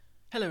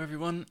Hello,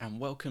 everyone, and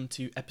welcome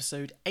to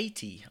episode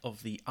 80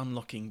 of the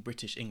Unlocking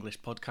British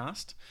English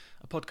podcast,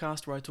 a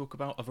podcast where I talk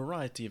about a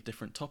variety of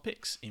different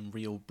topics in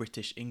real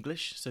British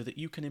English so that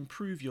you can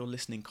improve your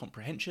listening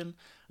comprehension,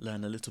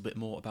 learn a little bit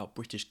more about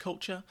British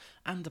culture,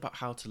 and about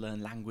how to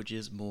learn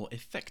languages more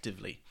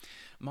effectively.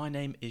 My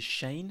name is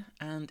Shane,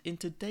 and in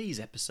today's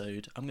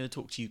episode, I'm going to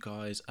talk to you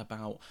guys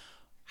about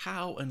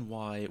how and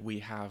why we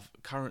have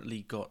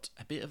currently got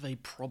a bit of a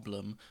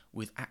problem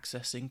with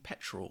accessing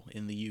petrol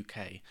in the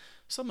UK.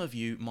 Some of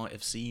you might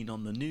have seen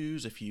on the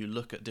news, if you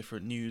look at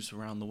different news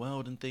around the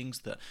world and things,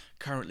 that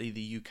currently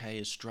the UK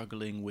is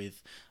struggling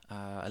with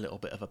a little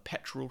bit of a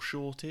petrol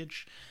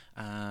shortage.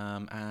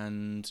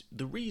 And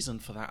the reason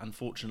for that,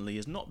 unfortunately,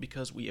 is not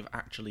because we have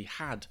actually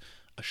had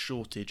a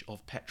shortage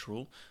of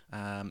petrol.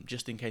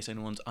 Just in case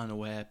anyone's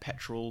unaware,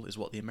 petrol is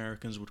what the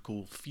Americans would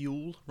call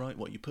fuel, right?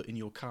 What you put in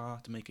your car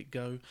to make it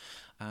go.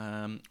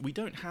 We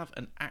don't have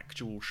an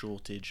actual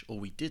shortage, or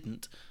we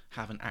didn't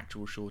have an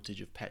actual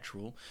shortage of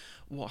petrol.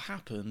 What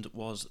happened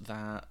was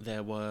that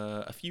there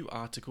were a few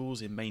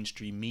articles in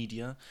mainstream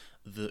media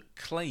that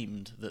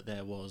claimed that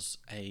there was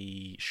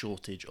a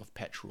shortage of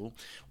petrol,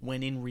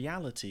 when in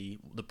reality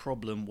the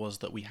problem was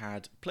that we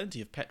had plenty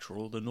of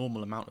petrol, the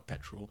normal amount of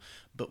petrol,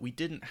 but we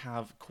didn't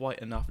have quite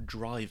enough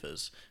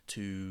drivers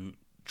to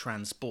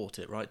transport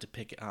it, right, to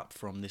pick it up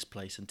from this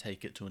place and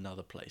take it to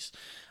another place.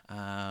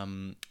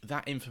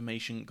 That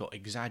information got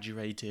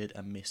exaggerated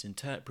and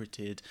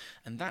misinterpreted,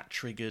 and that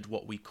triggered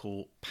what we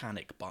call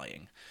panic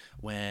buying,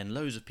 when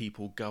loads of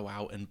people go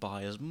out and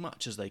buy as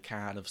much as they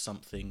can of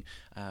something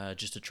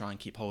just to try and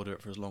keep hold of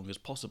it for as long as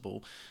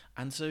possible.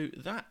 And so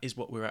that is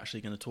what we're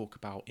actually going to talk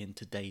about in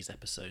today's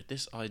episode,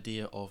 this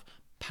idea of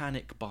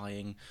panic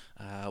buying.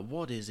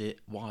 What is it?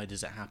 Why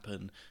does it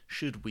happen?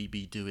 Should we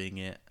be doing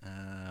it?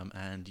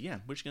 And yeah,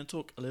 we're just going to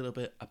talk a little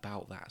bit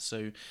about that.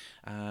 So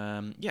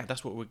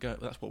that's what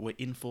we're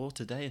in for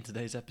today in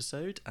today's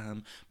episode.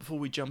 Before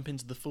we jump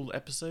into the full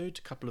episode,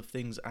 a couple of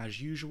things as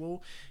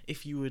usual.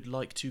 If you would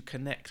like to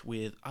connect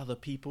with other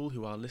people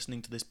who are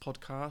listening to this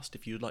podcast,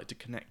 if you would like to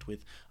connect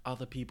with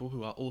other people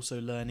who are also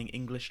learning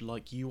English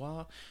like you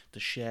are, to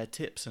share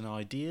tips and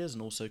ideas,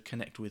 and also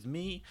connect with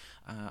me,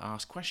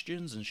 ask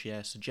questions and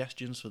share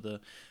suggestions for the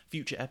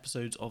future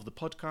episodes of the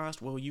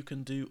podcast, well, you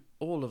can do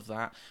all of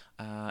that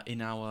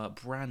in our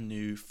brand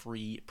new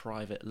free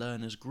private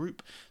learners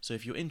group. So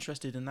if you're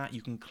interested in that,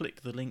 you can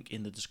click the link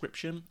in the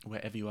description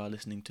wherever you are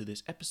listening to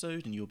this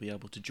episode, and you'll be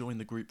able to join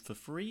the group for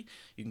free.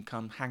 You can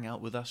come hang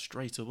out with us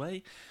straight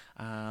away.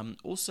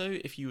 Also,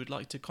 if you would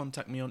like to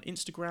contact me on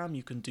Instagram,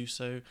 you can do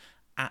so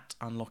at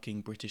Unlocking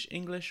British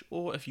English,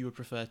 or if you would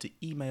prefer to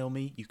email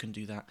me, you can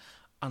do that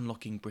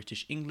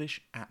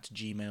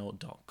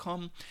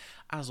unlockingbritishenglish@gmail.com.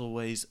 As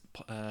always,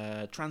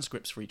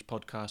 transcripts for each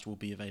podcast will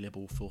be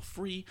available for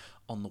free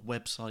on the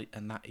website,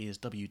 and that is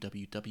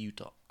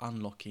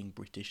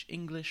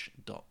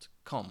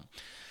www.unlockingbritishenglish.com.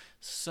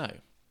 So,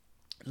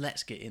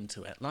 let's get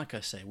into it. Like I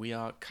say, we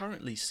are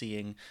currently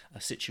seeing a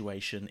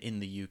situation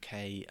in the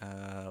UK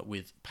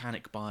with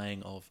panic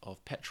buying of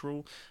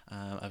petrol.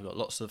 I've got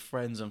lots of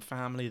friends and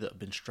family that have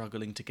been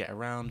struggling to get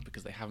around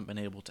because they haven't been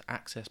able to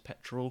access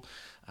petrol.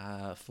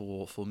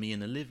 For me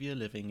and Olivia,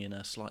 living in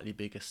a slightly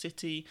bigger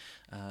city,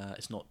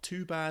 it's not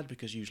too bad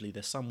because usually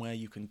there's somewhere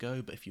you can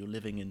go, but if you're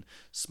living in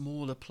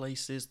smaller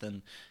places,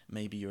 then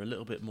maybe you're a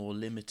little bit more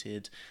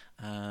limited.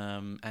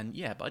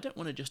 But I don't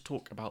want to just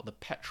talk about the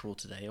petrol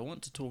today. I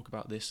want to talk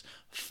about this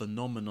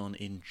phenomenon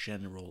in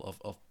general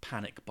of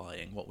panic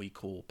buying, what we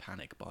call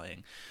panic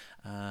buying.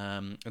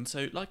 And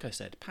so, like I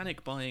said,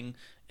 panic buying,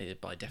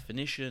 by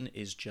definition,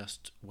 is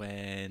just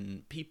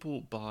when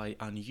people buy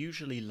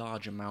unusually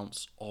large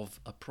amounts of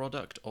a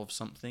product, of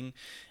something,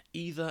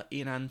 either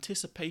in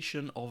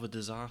anticipation of a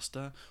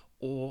disaster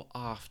or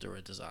after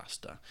a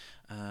disaster.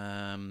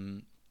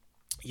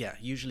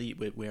 Usually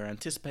we're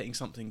anticipating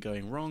something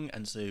going wrong,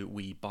 and so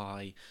we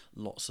buy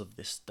lots of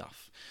this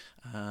stuff.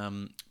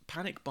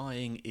 Panic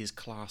buying is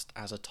classed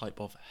as a type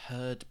of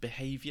herd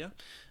behavior.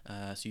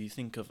 So you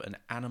think of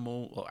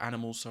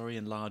animals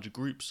in large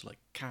groups, like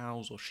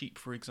cows or sheep,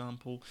 for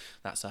example.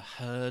 That's a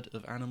herd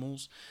of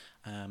animals.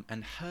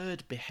 And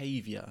herd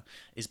behavior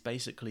is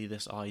basically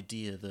this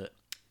idea that,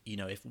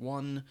 if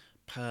one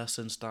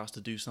person starts to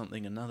do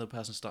something, another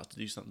person starts to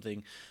do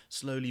something,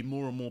 slowly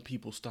more and more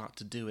people start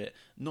to do it,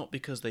 not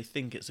because they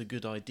think it's a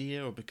good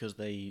idea or because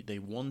they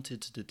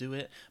wanted to do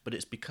it, but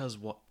it's because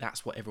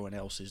that's what everyone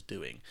else is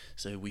doing.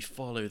 So we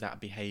follow that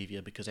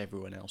behavior because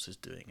everyone else is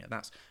doing it.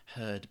 That's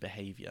herd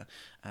behavior.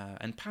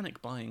 And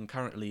panic buying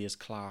currently is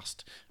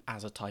classed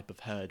as a type of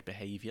herd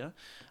behavior.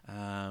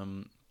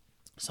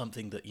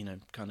 Something that,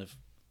 kind of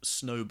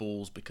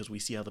snowballs because we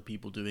see other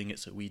people doing it,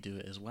 so we do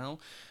it as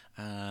well.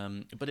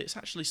 But it's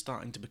actually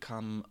starting to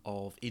become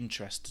of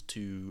interest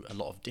to a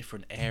lot of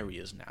different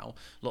areas now.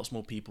 Lots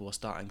more people are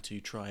starting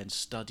to try and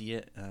study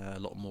it a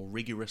lot more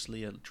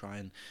rigorously and try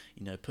and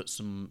put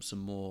some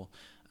more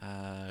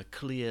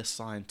clear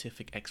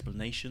scientific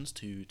explanations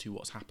to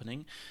what's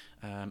happening.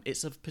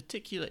 It's of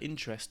particular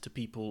interest to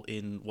people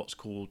in what's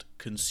called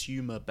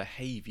consumer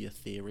behavior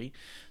theory.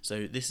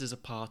 So this is a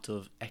part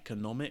of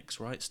economics,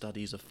 right?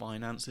 Studies of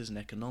finances and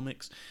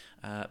economics.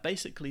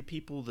 Basically,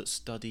 people that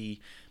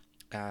study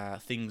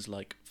things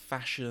like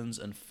fashions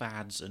and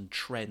fads and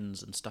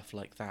trends and stuff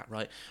like that,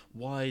 right?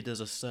 Why does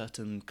a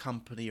certain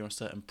company or a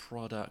certain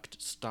product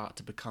start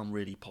to become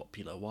really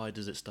popular? Why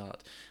does it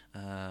start?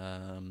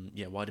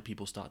 Why do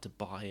people start to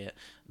buy it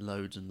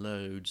loads and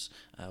loads?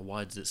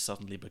 Why does it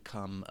suddenly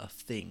become a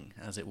thing,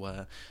 as it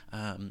were?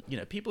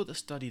 People that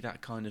study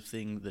that kind of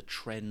thing, the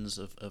trends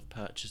of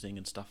purchasing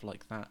and stuff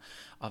like that,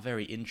 are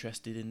very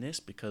interested in this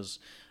because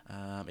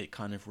it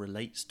kind of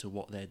relates to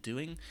what they're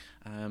doing.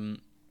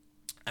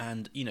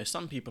 And,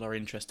 some people are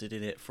interested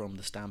in it from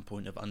the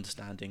standpoint of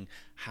understanding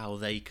how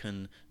they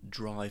can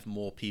drive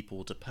more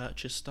people to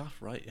purchase stuff,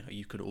 right?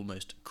 You could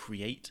almost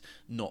create,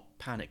 not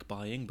panic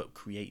buying, but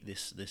create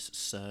this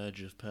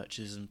surge of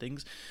purchases and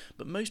things.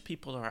 But most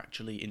people are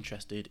actually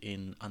interested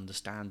in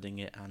understanding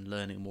it and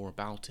learning more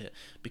about it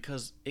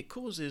because it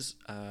causes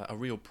a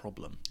real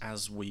problem,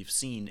 as we've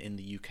seen in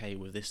the UK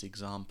with this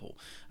example.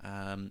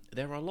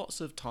 There are lots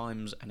of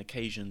times and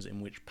occasions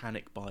in which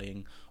panic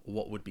buying, or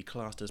what would be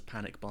classed as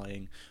panic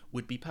buying,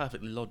 would be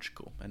perfectly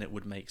logical and it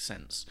would make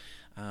sense.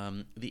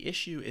 The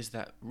issue is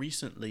that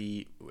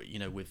recently,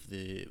 with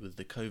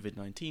the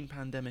COVID-19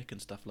 pandemic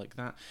and stuff like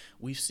that,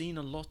 we've seen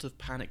a lot of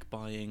panic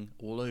buying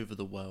all over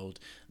the world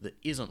that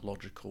isn't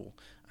logical,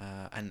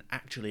 and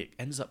actually it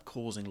ends up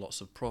causing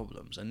lots of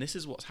problems. And this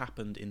is what's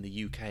happened in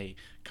the UK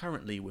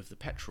currently with the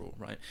petrol,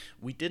 right?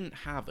 We didn't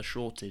have a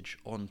shortage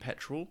on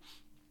petrol,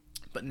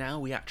 but now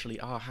we actually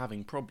are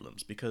having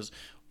problems because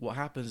what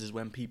happens is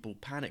when people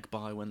panic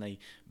buy, when they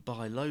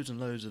buy loads and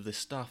loads of this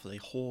stuff, they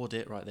hoard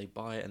it, right? They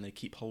buy it and they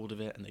keep hold of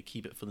it and they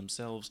keep it for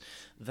themselves.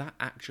 That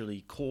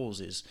actually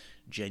causes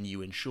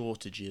genuine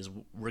shortages,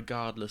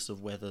 regardless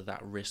of whether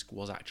that risk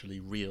was actually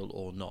real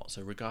or not.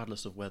 So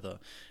regardless of whether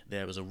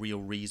there was a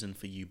real reason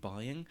for you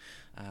buying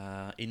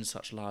in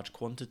such large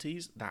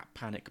quantities, that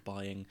panic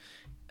buying,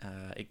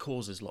 it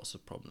causes lots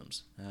of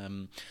problems.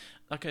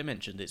 Like I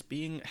mentioned, it's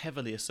being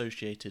heavily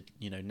associated,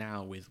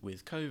 now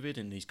with COVID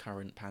and these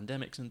current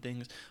pandemics and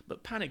things,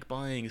 but panic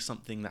buying is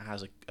something that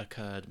has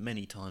occurred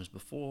many times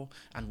before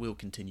and will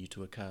continue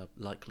to occur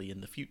likely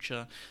in the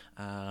future.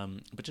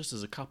 But just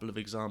as a couple of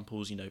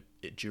examples,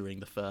 during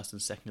the First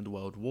and Second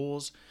World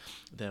Wars,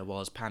 there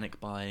was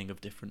panic buying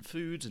of different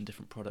foods and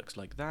different products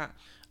like that.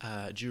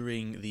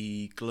 During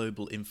the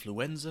global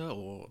influenza,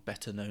 or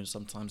better known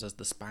sometimes as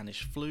the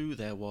Spanish flu,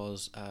 there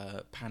was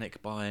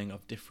panic buying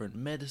of different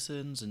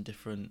medicines and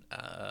different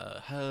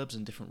herbs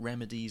and different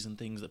remedies and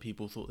things that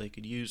people thought they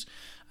could use.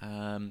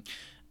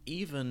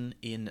 Even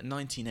in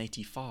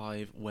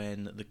 1985,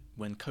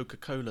 when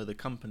Coca-Cola, the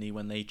company,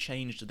 when they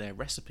changed their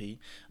recipe,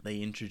 they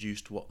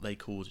introduced what they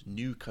called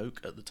New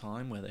Coke at the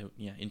time, where they were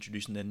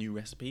introducing their new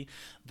recipe.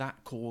 That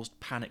caused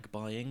panic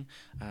buying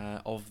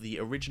of the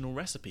original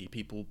recipe.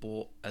 People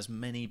bought as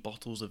many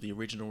bottles of the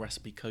original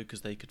recipe Coke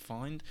as they could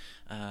find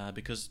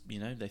because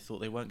they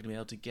thought they weren't going to be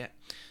able to get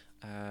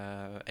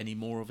any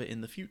more of it in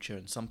the future.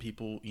 And some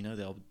people,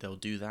 they'll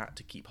do that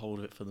to keep hold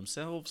of it for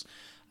themselves.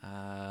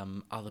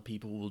 Other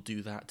people will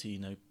do that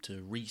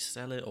to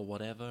resell it or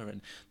whatever,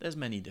 and there's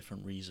many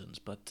different reasons.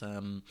 But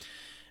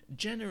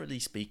generally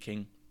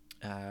speaking,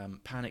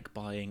 panic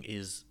buying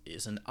is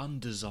an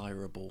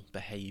undesirable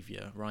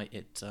behavior, right?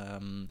 It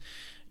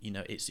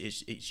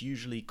it's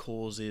usually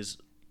causes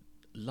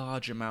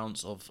large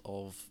amounts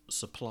of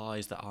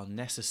supplies that are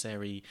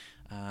necessary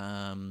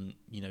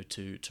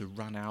to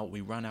run out. We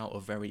run out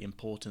of very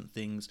important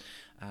things,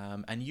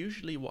 and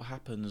usually what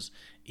happens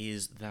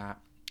is that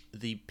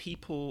the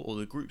people or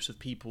the groups of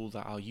people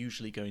that are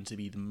usually going to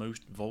be the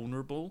most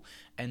vulnerable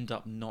end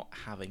up not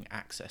having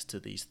access to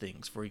these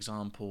things. For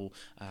example,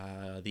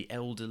 the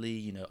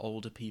elderly,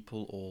 older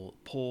people, or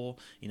poor,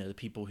 the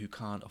people who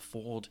can't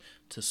afford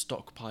to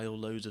stockpile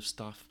loads of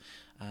stuff.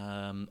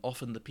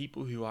 Often the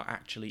people who are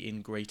actually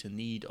in greater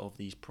need of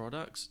these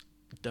products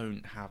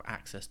don't have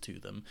access to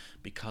them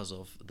because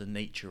of the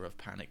nature of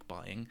panic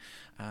buying.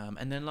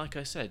 And then, like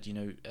I said,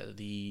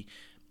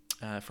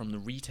 from the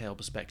retail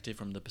perspective,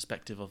 from the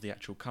perspective of the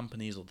actual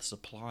companies or the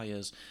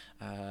suppliers,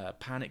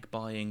 panic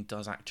buying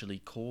does actually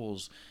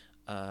cause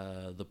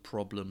the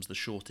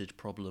shortage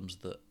problems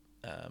that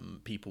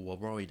people were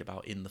worried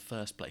about in the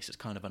first place. It's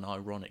kind of an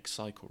ironic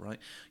cycle, right?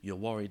 You're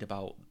worried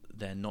about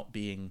there not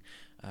being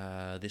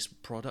this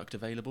product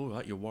available,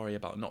 right? You're worried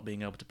about not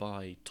being able to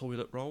buy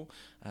toilet roll,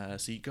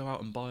 so you go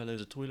out and buy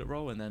loads of toilet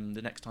roll, and then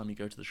the next time you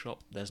go to the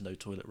shop, there's no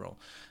toilet roll.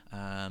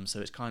 So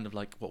it's kind of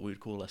like what we would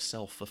call a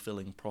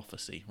self-fulfilling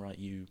prophecy, right?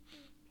 You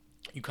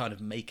kind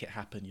of make it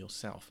happen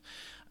yourself.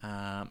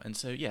 And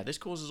so, this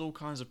causes all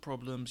kinds of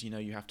problems.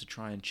 You have to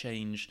try and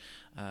change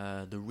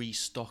the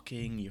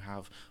restocking. You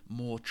have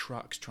more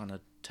trucks trying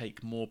to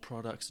take more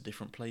products to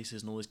different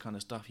places and all this kind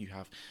of stuff, you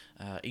have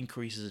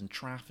increases in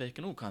traffic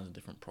and all kinds of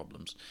different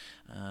problems.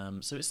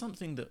 So it's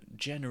something that,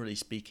 generally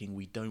speaking,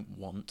 we don't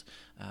want,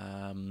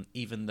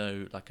 even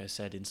though, like I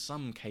said, in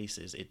some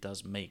cases it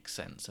does make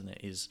sense and it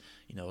is,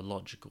 a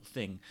logical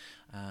thing.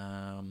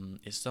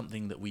 It's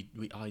something that we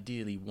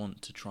ideally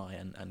want to try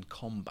and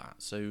combat.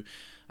 So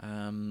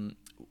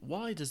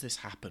why does this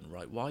happen,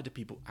 right? Why do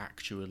people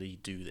actually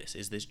do this?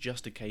 Is this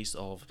just a case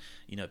of,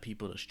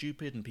 people are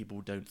stupid and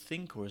people don't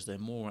think, or is there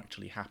more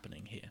actually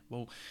happening here?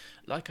 Well,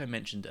 like I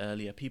mentioned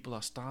earlier, people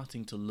are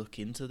starting to look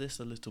into this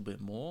a little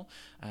bit more,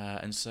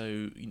 and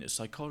so,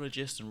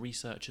 psychologists and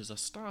researchers are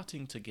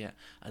starting to get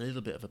a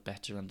little bit of a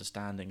better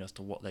understanding as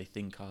to what they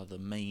think are the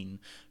main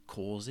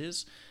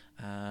causes.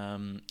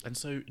 And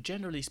so,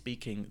 generally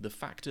speaking, the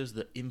factors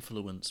that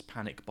influence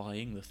panic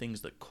buying, the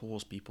things that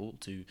cause people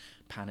to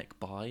panic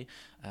buy,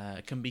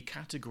 can be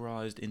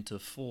categorized into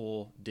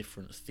four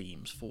different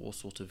themes, four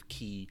sort of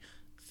key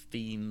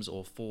themes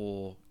or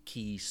four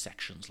key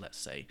sections, let's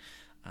say.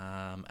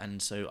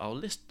 And so I'll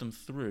list them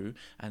through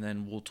and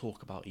then we'll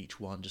talk about each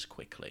one just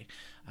quickly.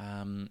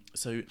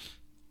 So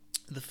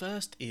the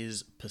first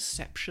is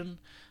perception,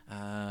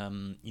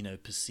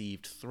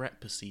 perceived threat,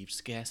 perceived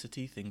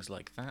scarcity, things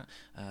like that,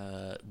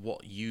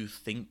 what you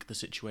think the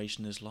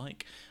situation is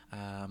like.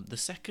 The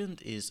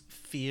second is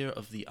fear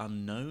of the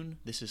unknown.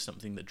 This is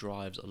something that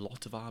drives a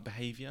lot of our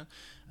behavior.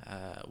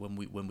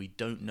 When we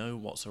don't know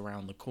what's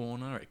around the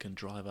corner, it can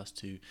drive us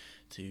to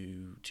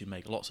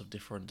make lots of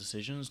different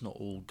decisions, not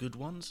all good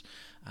ones.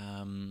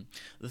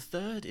 The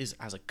third is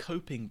as a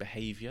coping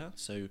behavior,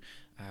 so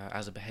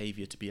as a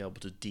behavior to be able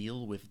to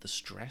deal with the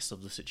stress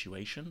of the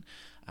situation.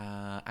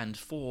 And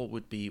four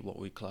would be what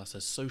we class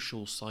as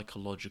social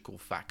psychological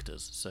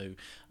factors. So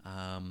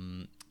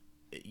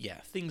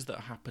things that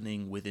are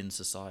happening within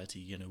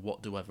society.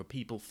 What do other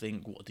people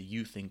think? What do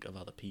you think of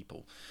other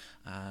people?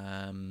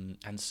 And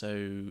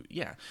so,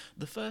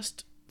 the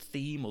first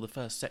theme or the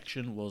first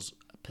section was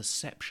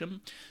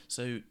perception.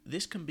 So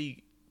this can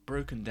be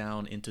broken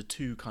down into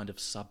two kind of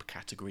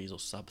subcategories or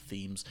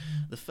sub-themes.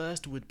 The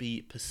first would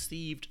be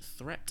perceived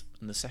threat,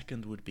 and the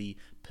second would be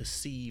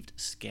perceived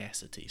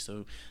scarcity.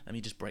 So let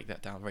me just break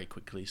that down very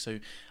quickly. So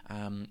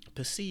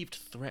perceived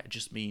threat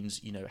just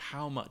means,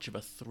 how much of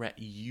a threat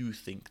you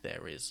think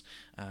there is.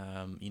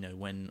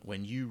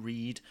 When you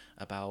read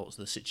about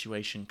the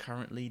situation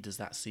currently, does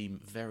that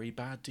seem very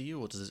bad to you,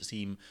 or does it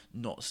seem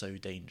not so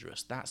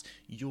dangerous? That's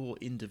your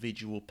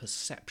individual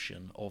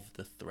perception of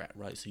the threat,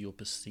 right? So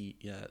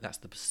that's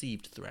the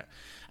perceived threat.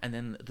 And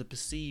then the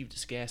perceived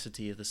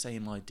scarcity is the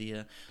same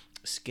idea.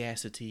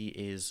 Scarcity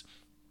is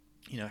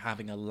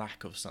having a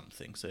lack of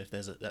something. So if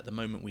at the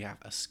moment we have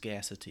a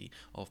scarcity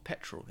of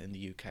petrol in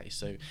the UK.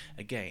 So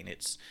again,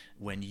 it's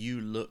when you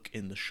look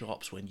in the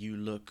shops, when you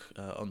look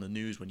on the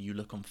news, when you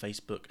look on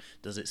Facebook,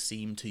 does it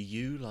seem to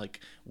you like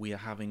we are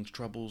having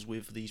troubles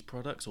with these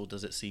products, or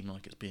does it seem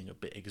like it's being a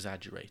bit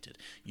exaggerated?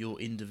 Your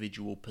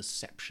individual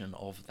perception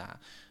of that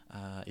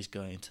is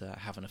going to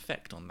have an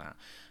effect on that.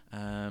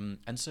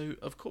 And so,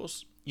 of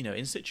course,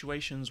 in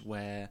situations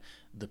where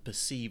the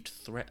perceived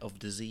threat of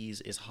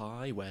disease is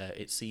high, where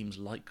it seems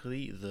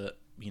likely that,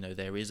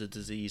 there is a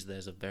disease,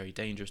 there's a very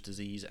dangerous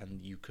disease,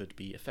 and you could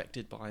be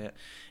affected by it,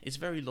 it's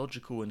very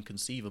logical and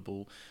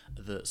conceivable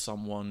that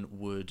someone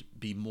would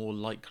be more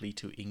likely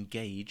to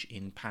engage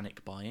in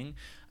panic buying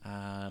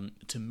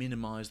to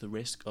minimize the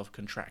risk of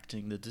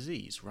contracting the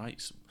disease, right?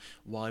 So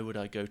why would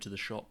I go to the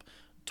shop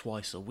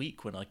twice a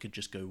week when I could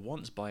just go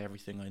once, buy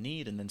everything I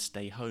need, and then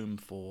stay home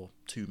for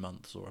 2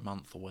 months or a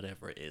month or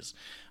whatever it is?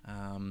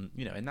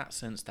 In that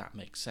sense, that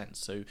makes sense.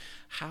 So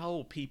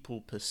how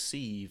people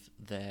perceive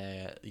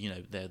the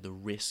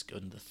risk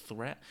and the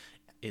threat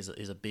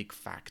is a big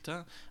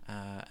factor,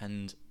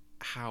 and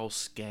how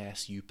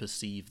scarce you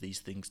perceive these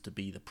things to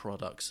be, the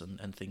products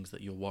and things that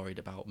you're worried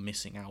about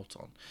missing out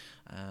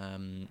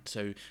on.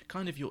 So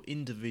kind of your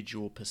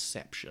individual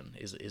perception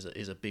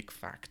is a big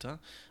factor.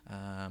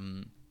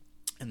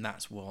 And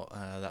that's what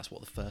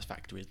the first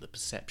factor is, the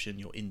perception,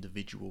 your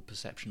individual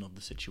perception of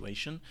the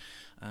situation.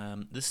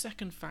 The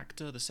second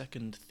factor, the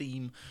second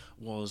theme,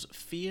 was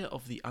fear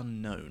of the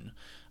unknown.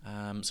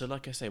 So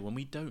like I say, when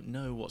we don't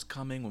know what's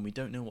coming, when we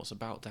don't know what's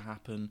about to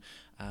happen,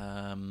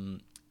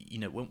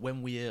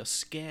 when we are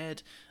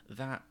scared,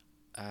 that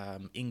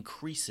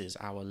increases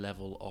our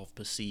level of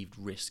perceived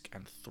risk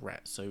and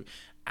threat. So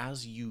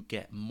as you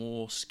get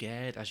more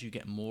scared, as you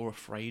get more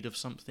afraid of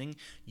something,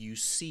 you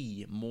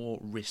see more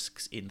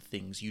risks in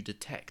things, you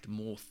detect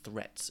more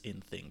threats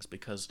in things,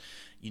 because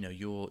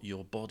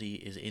your body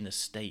is in a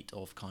state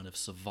of kind of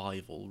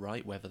survival,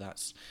 right? Whether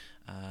that's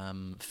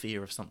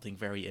fear of something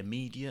very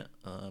immediate,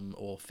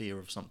 or fear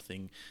of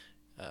something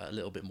a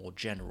little bit more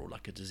general,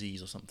 like a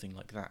disease or something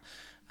like that.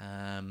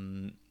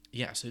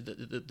 So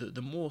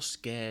the more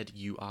scared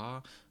you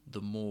are,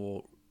 the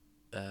more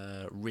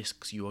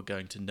risks you are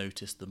going to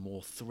notice, the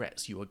more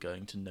threats you are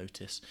going to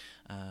notice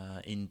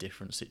in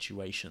different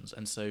situations.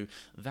 And so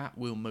that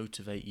will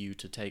motivate you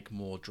to take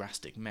more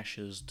drastic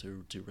measures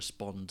to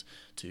respond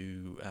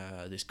to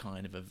this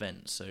kind of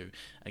event. So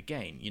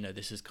again,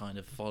 this is kind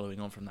of following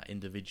on from that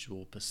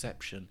individual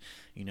perception.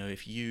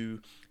 If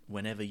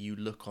whenever you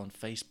look on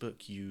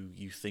Facebook,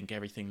 you think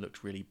everything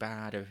looks really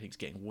bad, everything's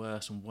getting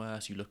worse and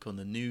worse. You look on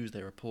the news,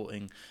 they're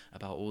reporting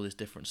about all this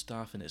different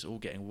stuff and it's all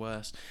getting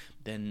worse,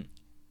 then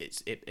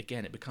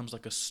it becomes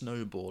like a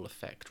snowball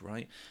effect,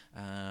 right?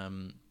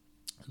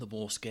 The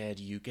more scared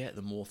you get,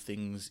 the more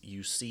things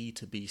you see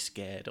to be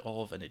scared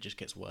of, and it just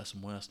gets worse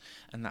and worse,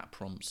 and that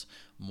prompts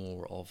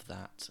more of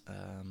that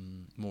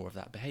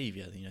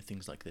behavior.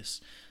 Things like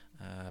this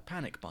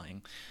panic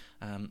buying.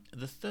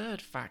 The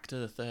third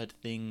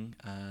thing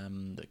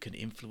that can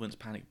influence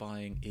panic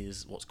buying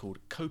is what's called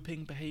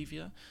coping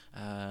behavior.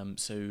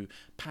 So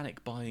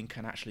panic buying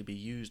can actually be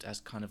used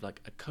as kind of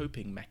like a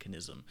coping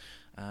mechanism,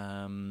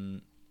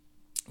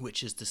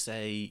 which is to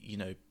say,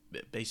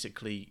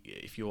 basically,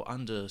 if you're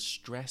under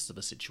stress of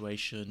a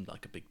situation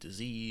like a big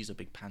disease, a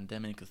big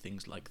pandemic, or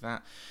things like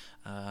that,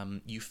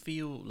 you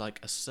feel like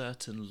a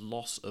certain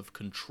loss of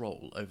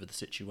control over the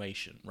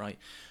situation, right?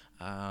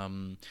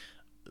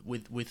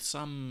 With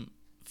some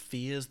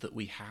fears that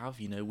we have,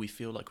 we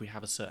feel like we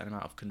have a certain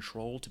amount of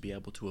control to be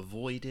able to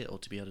avoid it or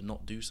to be able to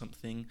not do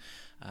something,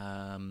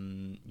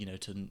 to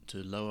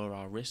lower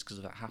our risks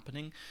of that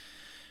happening.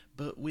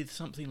 But with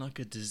something like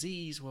a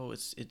disease, well,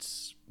 it's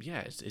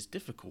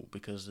difficult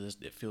because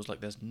it feels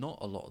like there's not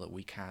a lot that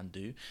we can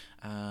do,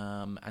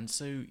 and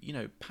so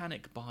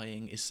panic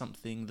buying is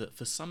something that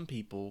for some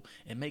people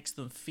it makes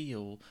them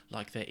feel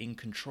like they're in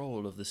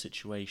control of the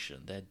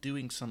situation. They're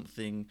doing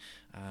something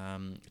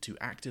to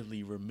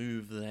actively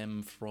remove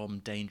them from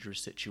dangerous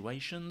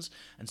situations,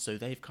 and so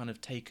they've kind of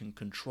taken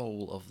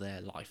control of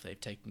their life. They've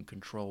taken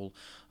control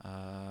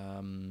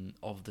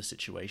of the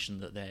situation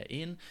that they're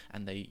in,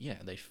 and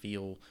they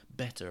feel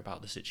better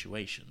about the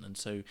situation. And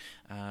so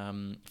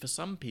for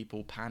some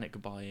people,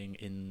 panic buying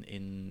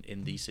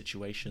in these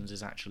situations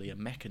is actually a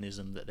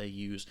mechanism that they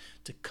use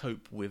to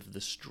cope with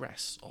the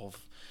stress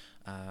of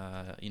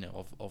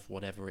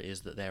whatever it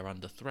is that they're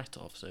under threat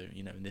of. So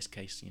in this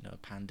case, a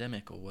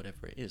pandemic or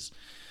whatever it is.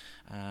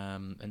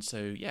 And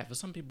so for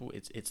some people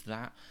it's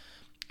that,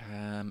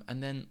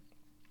 and then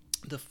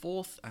the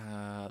fourth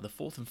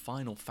and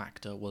final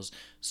factor was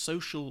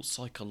social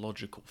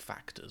psychological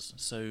factors.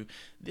 So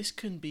this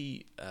can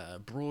be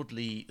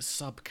broadly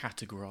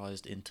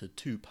subcategorized into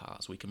two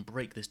parts. We can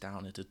break this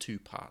down into two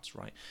parts,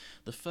 right?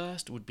 The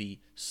first would be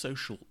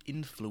social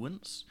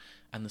influence,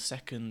 and the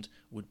second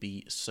would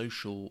be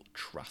social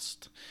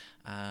trust.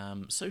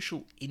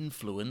 Social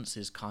influence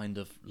is kind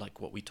of like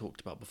what we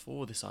talked about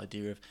before, this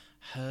idea of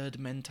herd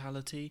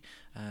mentality.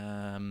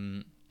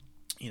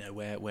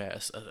 Where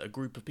a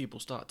group of people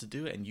start to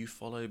do it and you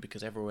follow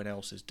because everyone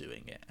else is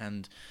doing it.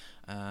 And,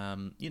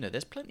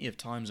 there's plenty of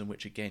times in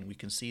which, again, we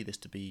can see this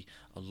to be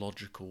a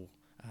logical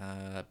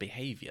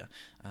behavior.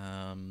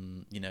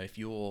 If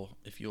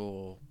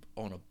you're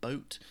on a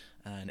boat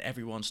and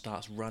everyone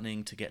starts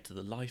running to get to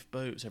the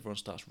lifeboats, everyone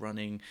starts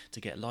running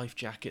to get life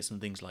jackets and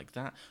things like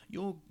that,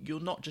 you're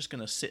not just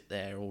going to sit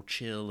there or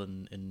chill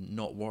and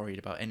not worried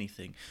about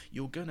anything.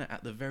 You're going to,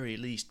 at the very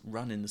least,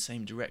 run in the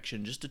same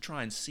direction just to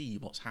try and see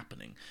what's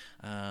happening.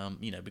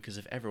 Because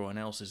if everyone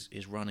else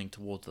is running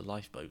towards the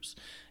lifeboats,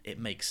 it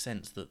makes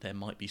sense that there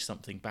might be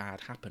something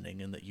bad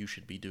happening and that you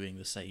should be doing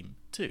the same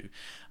too.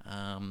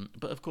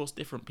 But of course,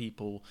 different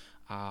people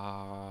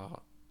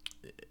are...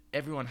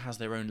 Everyone has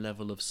their own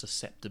level of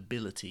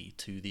susceptibility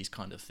to these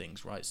kind of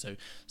things, right? So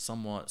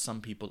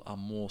some people are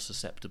more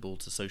susceptible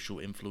to social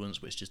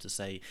influence, which is to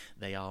say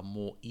they are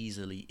more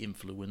easily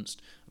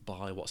influenced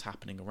by what's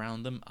happening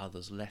around them,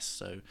 others less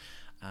so.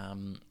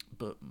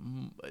 But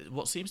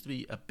what seems to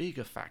be a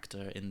bigger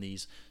factor in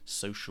these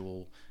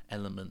social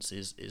elements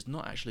is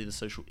not actually the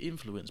social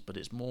influence, but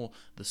it's more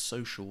the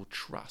social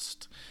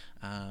trust.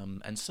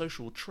 And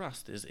social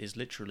trust is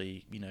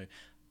literally,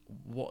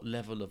 what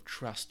level of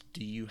trust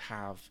do you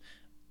have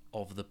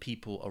of the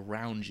people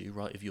around you,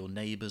 right? Of your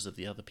neighbours, of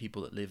the other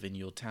people that live in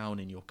your town,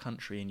 in your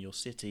country, in your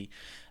city.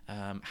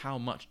 How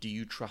much do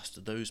you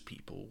trust those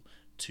people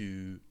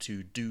to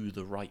do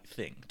the right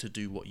thing, to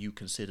do what you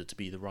consider to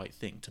be the right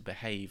thing, to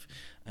behave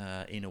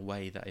in a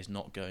way that is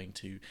not going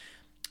to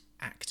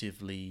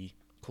actively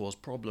cause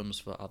problems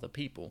for other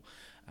people?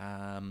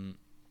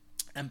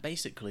 And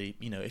basically,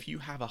 if you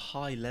have a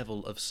high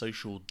level of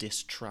social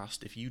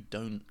distrust, if you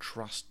don't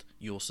trust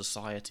your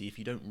society, if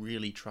you don't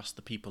really trust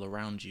the people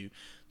around you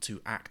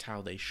to act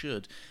how they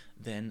should,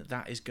 then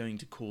that is going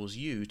to cause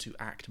you to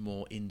act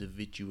more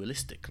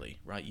individualistically,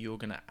 right? You're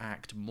going to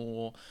act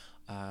more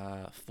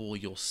for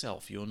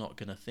yourself. You're not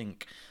going to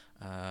think,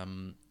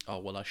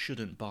 I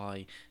shouldn't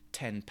buy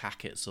 10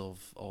 packets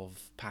of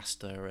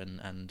pasta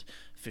and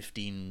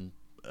 15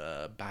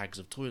 bags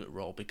of toilet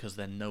roll because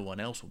then no one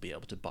else will be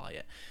able to buy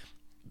it.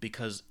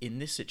 Because in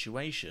this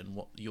situation,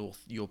 what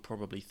you're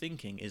probably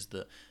thinking is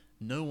that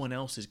no one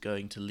else is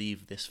going to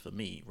leave this for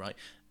me, right?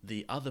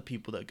 the other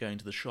people that are going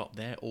to the shop,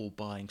 they're all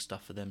buying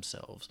stuff for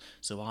themselves,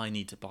 so I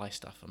need to buy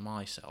stuff for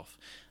myself.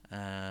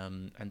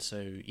 And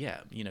so,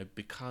 yeah,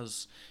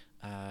 because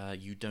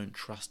you don't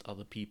trust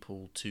other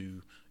people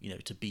to,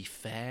 to be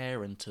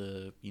fair and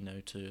to,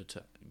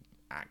 to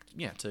act,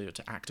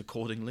 to act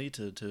accordingly,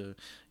 to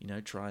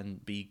try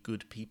and be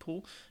good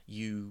people,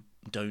 you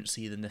don't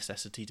see the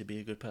necessity to be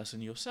a good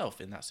person yourself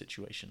in that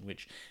situation,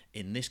 which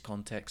in this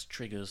context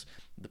triggers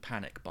the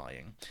panic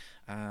buying.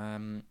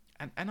 And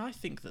I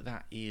think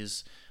that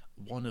is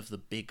one of the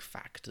big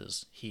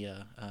factors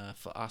here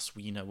for us.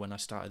 When I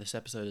started this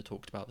episode, I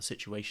talked about the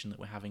situation that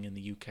we're having in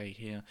the UK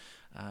here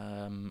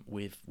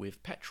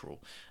with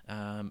petrol.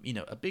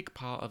 A big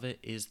part of it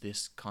is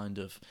this kind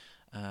of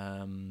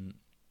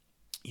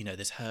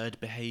this herd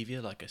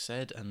behavior, like I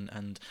said,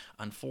 and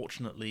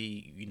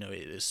unfortunately,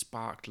 it is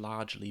sparked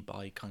largely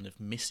by kind of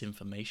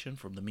misinformation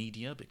from the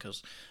media,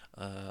 because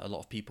a lot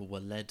of people were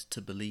led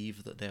to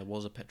believe that there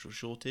was a petrol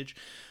shortage,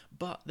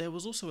 but there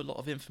was also a lot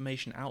of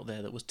information out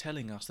there that was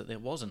telling us that there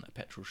wasn't a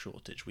petrol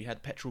shortage. We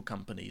had petrol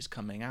companies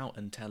coming out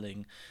and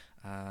telling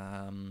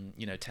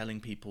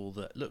people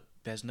that, look,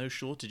 there's no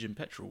shortage in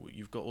petrol.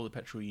 You've got all the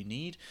petrol you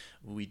need.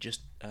 We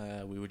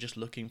were just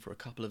looking for a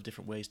couple of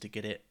different ways to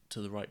get it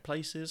to the right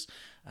places.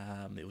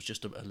 It was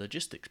just a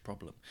logistics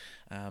problem.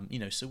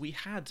 So we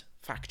had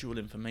factual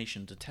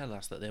information to tell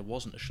us that there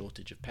wasn't a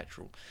shortage of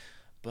petrol.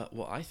 But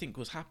what I think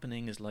was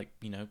happening is,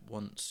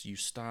 once you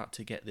start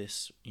to get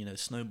this,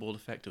 snowball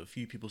effect of a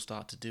few people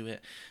start to do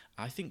it,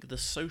 I think the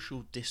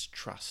social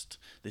distrust,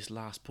 this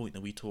last point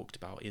that we talked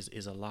about,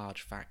 is a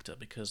large factor,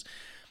 because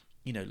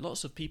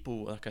lots of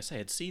people, like I say,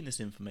 had seen this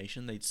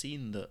information. They'd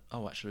seen that,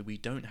 oh, actually, we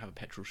don't have a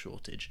petrol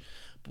shortage.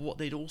 But what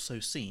they'd also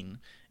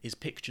seen is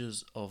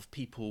pictures of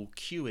people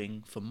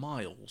queuing for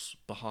miles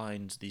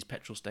behind these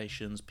petrol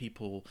stations,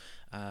 people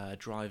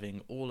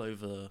driving all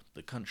over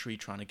the country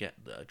trying to get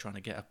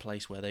a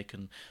place where they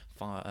can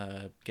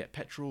get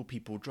petrol,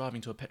 people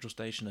driving to a petrol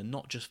station and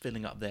not just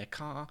filling up their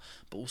car,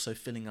 but also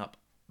filling up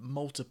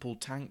multiple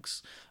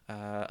tanks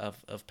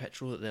of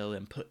petrol that they'll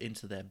then put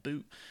into their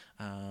boot,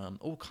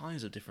 all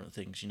kinds of different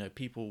things.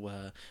 People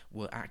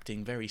were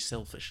acting very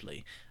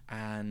selfishly,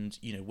 and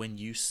when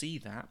you see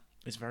that,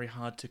 it's very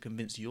hard to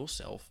convince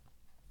yourself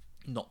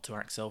not to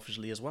act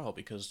selfishly as well,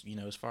 because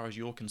as far as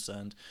you're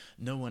concerned,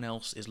 no one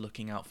else is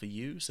looking out for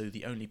you, so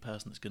the only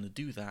person that's going to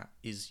do that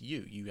is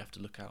you have to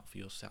look out for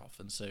yourself.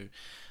 And so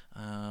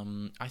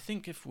I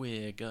think if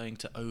we're going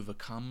to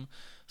overcome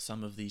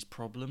some of these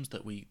problems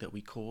that we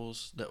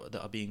cause,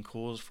 that are being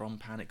caused from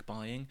panic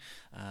buying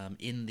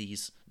in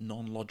these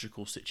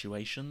non-logical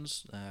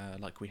situations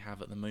like we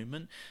have at the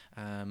moment,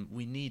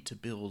 we need to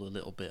build a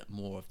little bit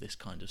more of this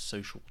kind of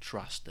social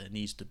trust. There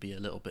needs to be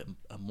a little bit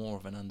more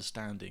of an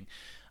understanding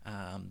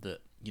that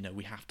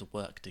we have to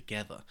work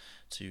together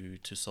to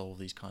solve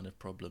these kind of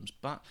problems.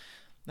 But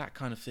that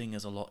kind of thing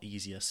is a lot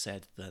easier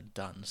said than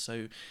done.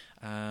 So,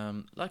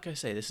 like I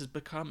say, this has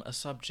become a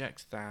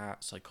subject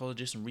that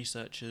psychologists and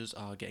researchers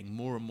are getting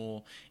more and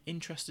more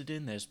interested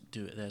in.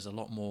 There's a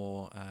lot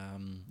more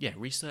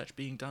research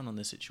being done on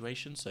this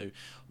situation. So,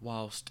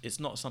 whilst it's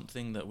not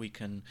something that we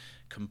can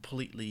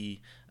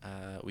completely,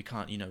 we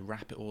can't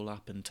wrap it all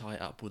up and tie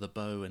it up with a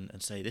bow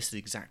and say this is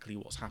exactly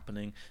what's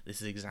happening,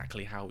 this is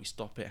exactly how we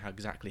stop it,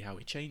 exactly how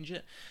we change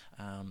it.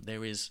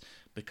 There is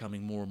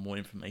becoming more and more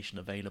information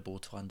available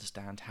to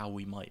understand how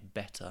we might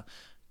better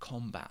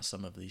combat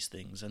some of these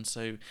things. And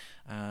so,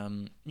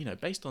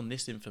 based on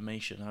this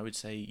information, I would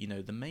say,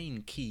 the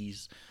main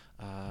keys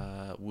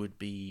would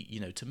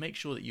be, to make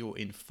sure that you're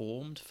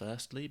informed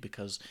firstly,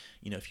 because,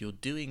 if you're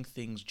doing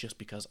things just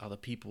because other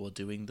people are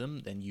doing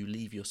them, then you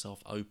leave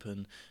yourself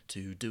open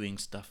to doing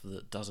stuff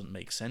that doesn't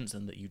make sense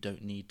and that you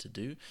don't need to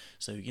do.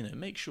 So,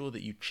 make sure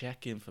that you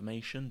check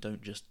information.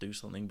 Don't just do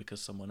something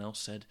because someone else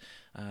said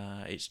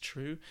it's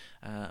true.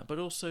 But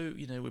also,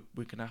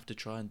 we're going to have to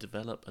try and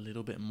develop a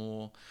little bit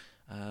more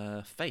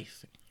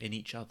faith in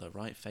each other,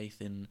 right?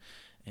 Faith in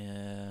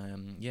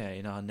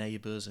our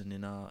neighbours and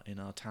in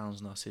our towns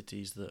and our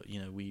cities, that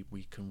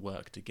we can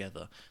work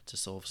together to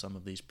solve some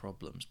of these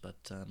problems.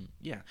 But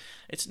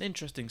it's an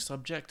interesting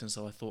subject, and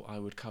so I thought I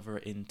would cover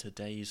it in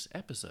today's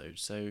episode.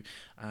 So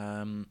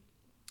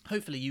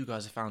hopefully you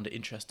guys have found it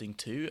interesting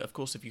too. Of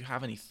course, if you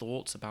have any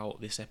thoughts about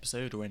this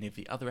episode or any of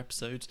the other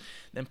episodes,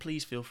 then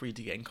please feel free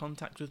to get in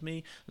contact with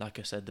me. Like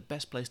I said, the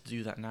best place to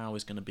do that now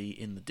is going to be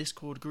in the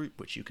Discord group,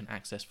 which you can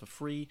access for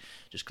free.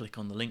 Just click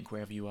on the link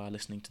wherever you are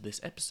listening to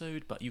this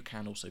episode, but you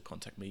can also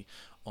contact me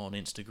on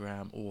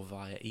Instagram or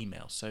via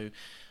email. So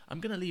I'm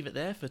going to leave it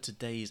there for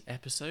today's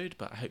episode,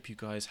 but I hope you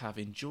guys have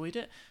enjoyed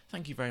it.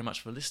 Thank you very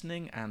much for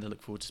listening, and I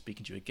look forward to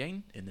speaking to you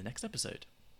again in the next episode.